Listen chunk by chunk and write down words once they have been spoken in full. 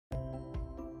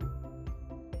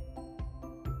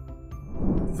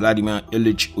Vladimir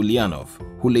Ilyich Ulyanov,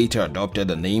 who later adopted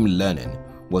the name Lenin,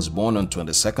 was born on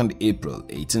 22nd April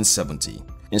 1870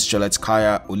 in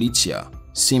Streletskaya Ulitsa,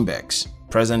 Simbirsk,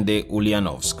 present-day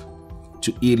Ulyanovsk,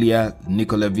 to Ilya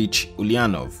Nikolayevich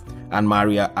Ulyanov and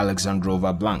Maria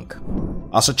Alexandrovna Blank.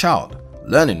 As a child,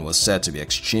 Lenin was said to be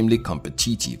extremely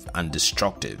competitive and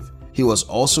destructive. He was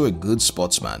also a good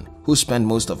sportsman who spent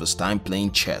most of his time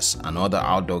playing chess and other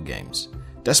outdoor games.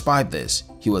 Despite this,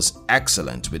 he was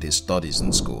excellent with his studies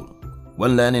in school.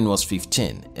 When Lenin was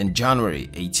 15, in January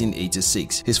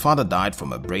 1886, his father died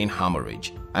from a brain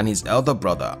hemorrhage, and his elder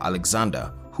brother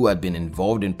Alexander, who had been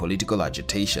involved in political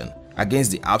agitation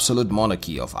against the absolute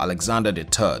monarchy of Alexander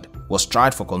III, was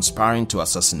tried for conspiring to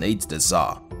assassinate the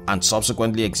Tsar and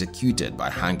subsequently executed by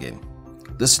hanging.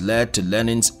 This led to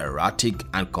Lenin's erratic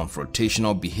and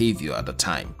confrontational behavior at the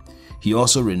time. He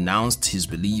also renounced his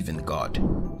belief in God.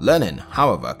 Lenin,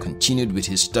 however, continued with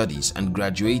his studies and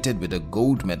graduated with a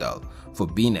gold medal for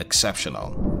being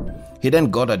exceptional. He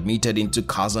then got admitted into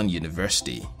Kazan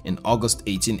University in August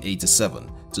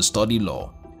 1887 to study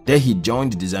law. There he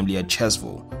joined the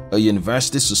Zemlya-Chesvo, a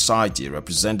university society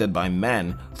represented by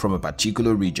men from a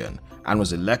particular region, and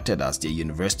was elected as their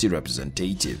university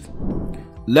representative.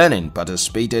 Lenin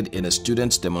participated in a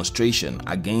students' demonstration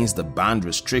against the band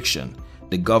restriction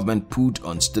the government put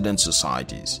on student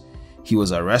societies. He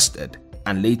was arrested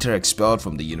and later expelled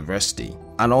from the university,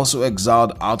 and also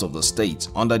exiled out of the state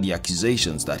under the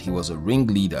accusations that he was a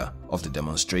ringleader of the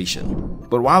demonstration.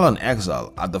 But while on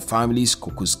exile at the family's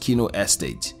Kukuskino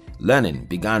estate, Lenin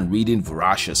began reading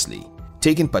voraciously,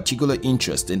 taking particular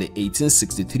interest in the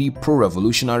 1863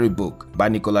 pro-revolutionary book by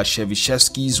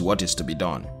Nikolayevich What Is to Be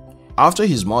Done. After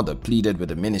his mother pleaded with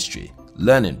the ministry,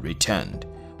 Lenin returned,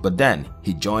 but then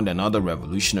he joined another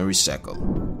revolutionary circle.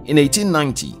 In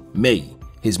 1890, May,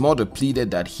 his mother pleaded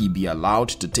that he be allowed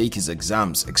to take his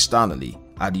exams externally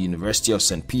at the University of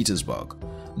St. Petersburg.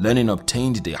 Lenin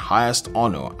obtained the highest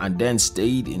honor and then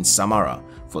stayed in Samara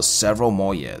for several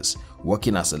more years,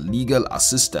 working as a legal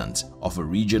assistant of a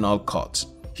regional court.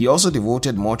 He also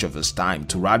devoted much of his time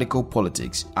to radical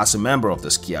politics as a member of the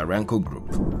Skiarenko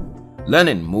group.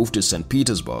 Lenin moved to St.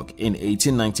 Petersburg in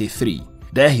 1893.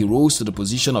 There he rose to the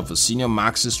position of a senior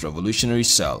Marxist revolutionary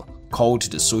cell called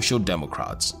the Social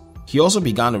Democrats. He also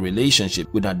began a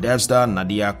relationship with Nadezhda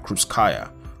Nadia Krupskaya,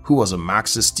 who was a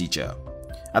Marxist teacher.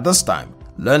 At this time,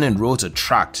 Lenin wrote a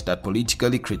tract that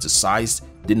politically criticized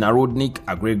the Narodnik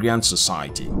Agrarian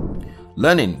Society.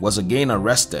 Lenin was again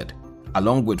arrested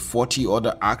along with 40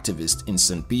 other activists in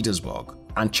St. Petersburg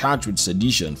and charged with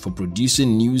sedition for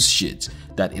producing news sheets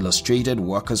that illustrated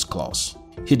workers' class.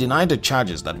 He denied the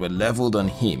charges that were leveled on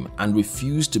him and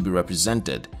refused to be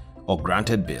represented or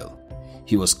granted bail.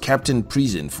 He was kept in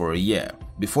prison for a year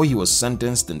before he was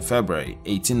sentenced in February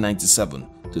 1897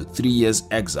 to 3 years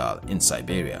exile in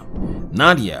Siberia.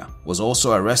 Nadia was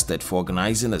also arrested for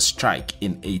organizing a strike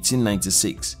in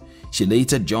 1896. She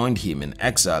later joined him in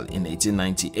exile in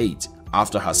 1898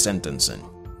 after her sentencing.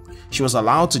 She was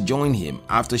allowed to join him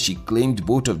after she claimed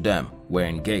both of them were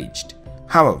engaged.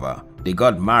 However, they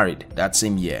got married that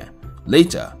same year.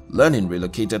 Later, Lenin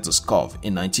relocated to Pskov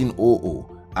in 1900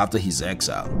 after his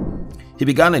exile. He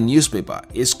began a newspaper,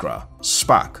 Iskra,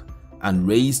 Spark, and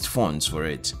raised funds for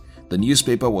it. The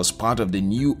newspaper was part of the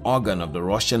new organ of the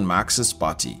Russian Marxist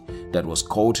Party that was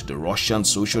called the Russian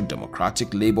Social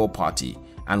Democratic Labour Party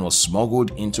and was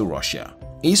smuggled into Russia.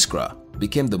 Iskra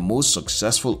became the most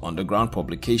successful underground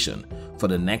publication for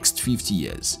the next 50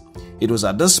 years. It was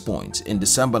at this point in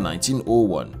December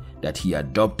 1901 that he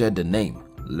adopted the name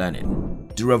Lenin.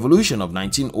 The revolution of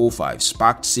 1905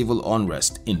 sparked civil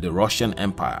unrest in the Russian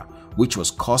Empire, which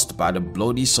was caused by the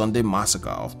bloody Sunday massacre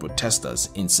of protesters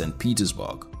in St.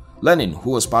 Petersburg. Lenin,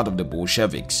 who was part of the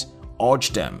Bolsheviks,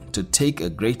 urged them to take a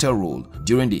greater role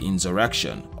during the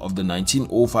insurrection of the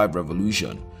 1905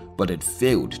 revolution, but it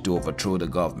failed to overthrow the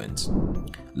government.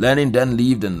 Lenin then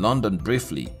lived in London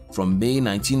briefly from May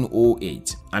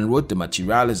 1908 and wrote the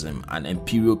Materialism and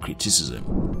Imperial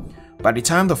Criticism. By the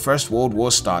time the First World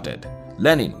War started,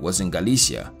 Lenin was in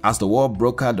Galicia as the war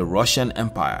brokered the Russian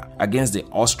Empire against the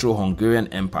Austro-Hungarian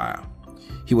Empire.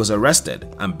 He was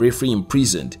arrested and briefly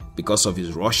imprisoned because of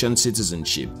his Russian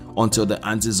citizenship until the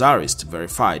anti-Tsarist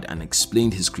verified and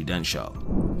explained his credential.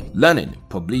 Lenin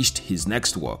published his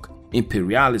next work,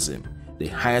 Imperialism, the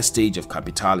Higher Stage of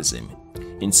Capitalism,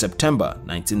 in September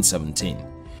 1917,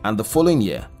 and the following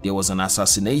year there was an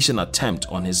assassination attempt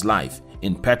on his life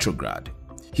in Petrograd.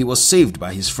 He was saved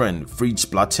by his friend Fritz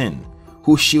Platin,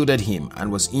 who shielded him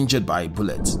and was injured by a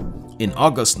bullet. In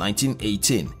August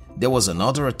 1918, there was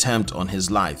another attempt on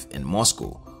his life in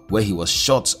Moscow, where he was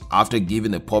shot after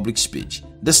giving a public speech.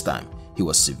 This time, he he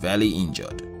was severely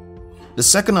injured. The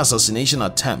second assassination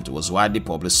attempt was widely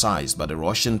publicized by the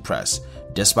Russian press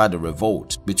despite the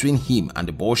revolt between him and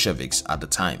the Bolsheviks at the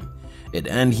time. It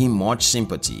earned him much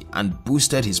sympathy and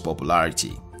boosted his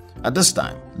popularity. At this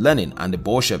time, Lenin and the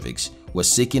Bolsheviks were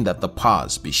seeking that the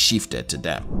powers be shifted to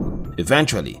them.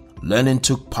 Eventually, Lenin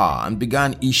took power and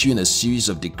began issuing a series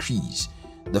of decrees.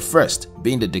 The first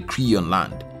being the Decree on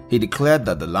Land. He declared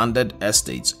that the landed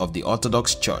estates of the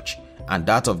Orthodox Church and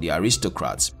that of the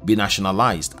aristocrats be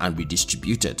nationalized and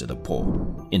redistributed to the poor.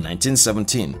 In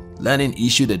 1917, Lenin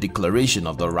issued a declaration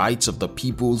of the rights of the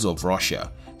peoples of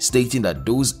Russia, stating that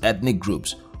those ethnic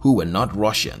groups who were not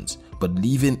Russians but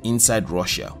living inside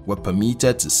Russia were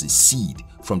permitted to secede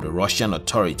from the Russian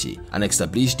authority and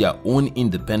establish their own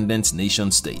independent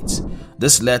nation-states.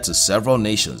 This led to several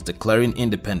nations declaring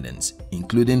independence,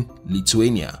 including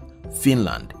Lithuania,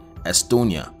 Finland,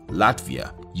 Estonia,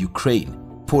 Latvia, Ukraine,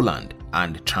 Poland,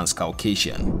 and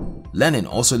Transcaucasian. Lenin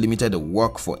also limited the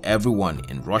work for everyone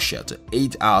in Russia to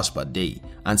 8 hours per day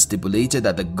and stipulated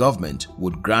that the government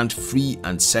would grant free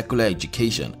and secular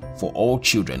education for all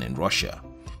children in Russia.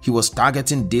 He was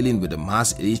targeting dealing with the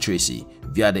mass illiteracy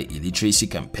via the illiteracy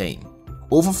campaign.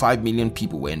 Over 5 million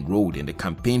people were enrolled in the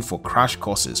campaign for crash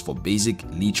courses for basic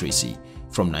literacy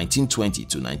from 1920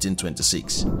 to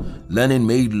 1926. Lenin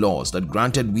made laws that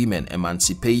granted women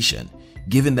emancipation,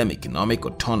 giving them economic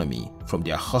autonomy from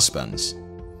their husbands,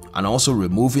 and also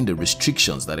removing the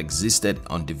restrictions that existed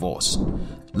on divorce.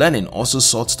 Lenin also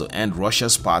sought to end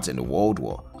Russia's part in the World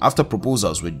War after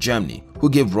proposals with Germany, who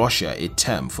gave Russia a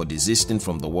term for desisting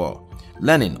from the war.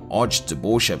 Lenin urged the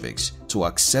Bolsheviks to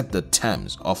accept the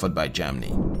terms offered by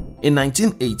Germany. In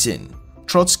 1918,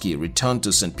 Trotsky returned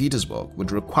to St. Petersburg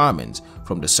with requirements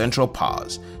from the Central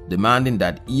Powers demanding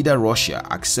that either Russia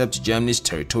accept Germany's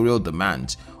territorial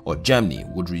demands or Germany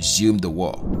would resume the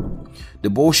war. The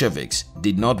Bolsheviks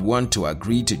did not want to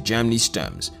agree to Germany's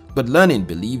terms, but Lenin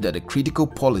believed that the critical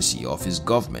policy of his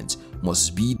government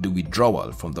must be the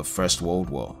withdrawal from the First World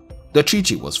War. The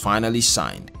treaty was finally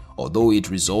signed, although it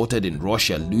resulted in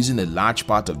Russia losing a large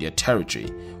part of their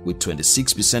territory, with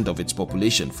 26% of its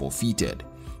population forfeited,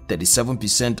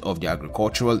 37% of the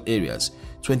agricultural areas,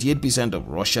 28% of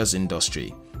Russia's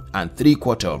industry, and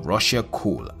 3/4 of Russia's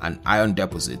coal and iron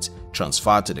deposits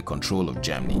transferred to the control of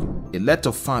Germany. It led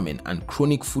to famine and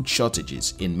chronic food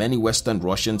shortages in many Western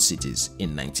Russian cities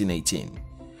in 1918.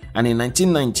 And in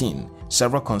 1919,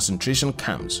 several concentration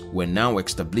camps were now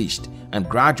established and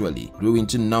gradually grew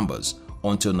into numbers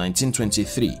until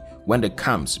 1923, when the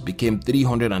camps became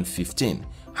 315,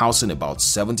 housing about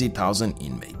 70,000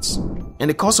 inmates. In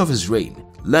the course of his reign,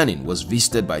 Lenin was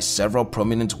visited by several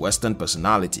prominent Western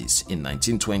personalities in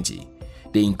 1920.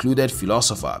 They included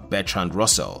philosopher Bertrand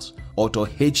Russell, author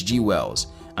H.G. Wells,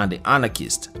 and the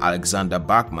anarchist Alexander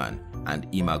Bachmann and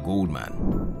Emma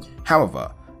Goldman.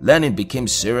 However, Lenin became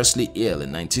seriously ill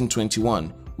in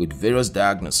 1921 with various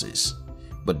diagnoses.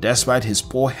 But despite his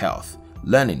poor health,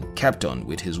 Lenin kept on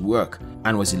with his work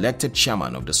and was elected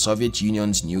chairman of the Soviet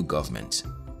Union's new government.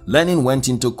 Lenin went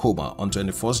into coma on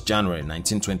 21st January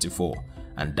 1924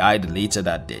 and died later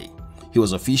that day. He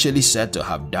was officially said to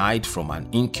have died from an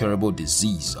incurable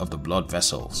disease of the blood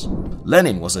vessels.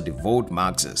 Lenin was a devout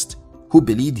Marxist who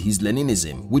believed his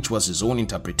Leninism, which was his own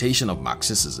interpretation of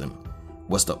Marxism,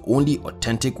 was the only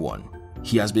authentic one.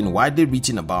 He has been widely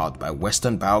written about by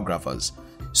Western biographers.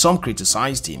 Some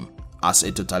criticized him as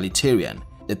a totalitarian,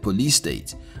 a police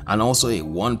state, and also a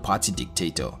one-party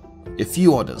dictator. A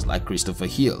few others, like Christopher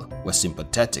Hill, were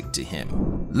sympathetic to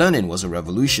him. Lenin was a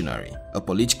revolutionary, a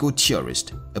political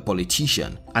theorist, a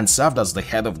politician, and served as the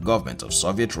head of government of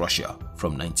Soviet Russia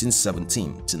from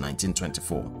 1917 to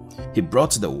 1924. He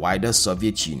brought the wider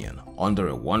Soviet Union under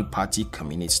a one-party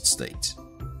communist state.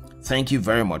 Thank you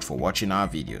very much for watching our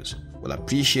videos. We'll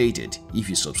appreciate it if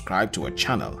you subscribe to our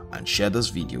channel and share this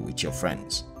video with your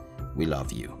friends. We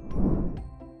love you.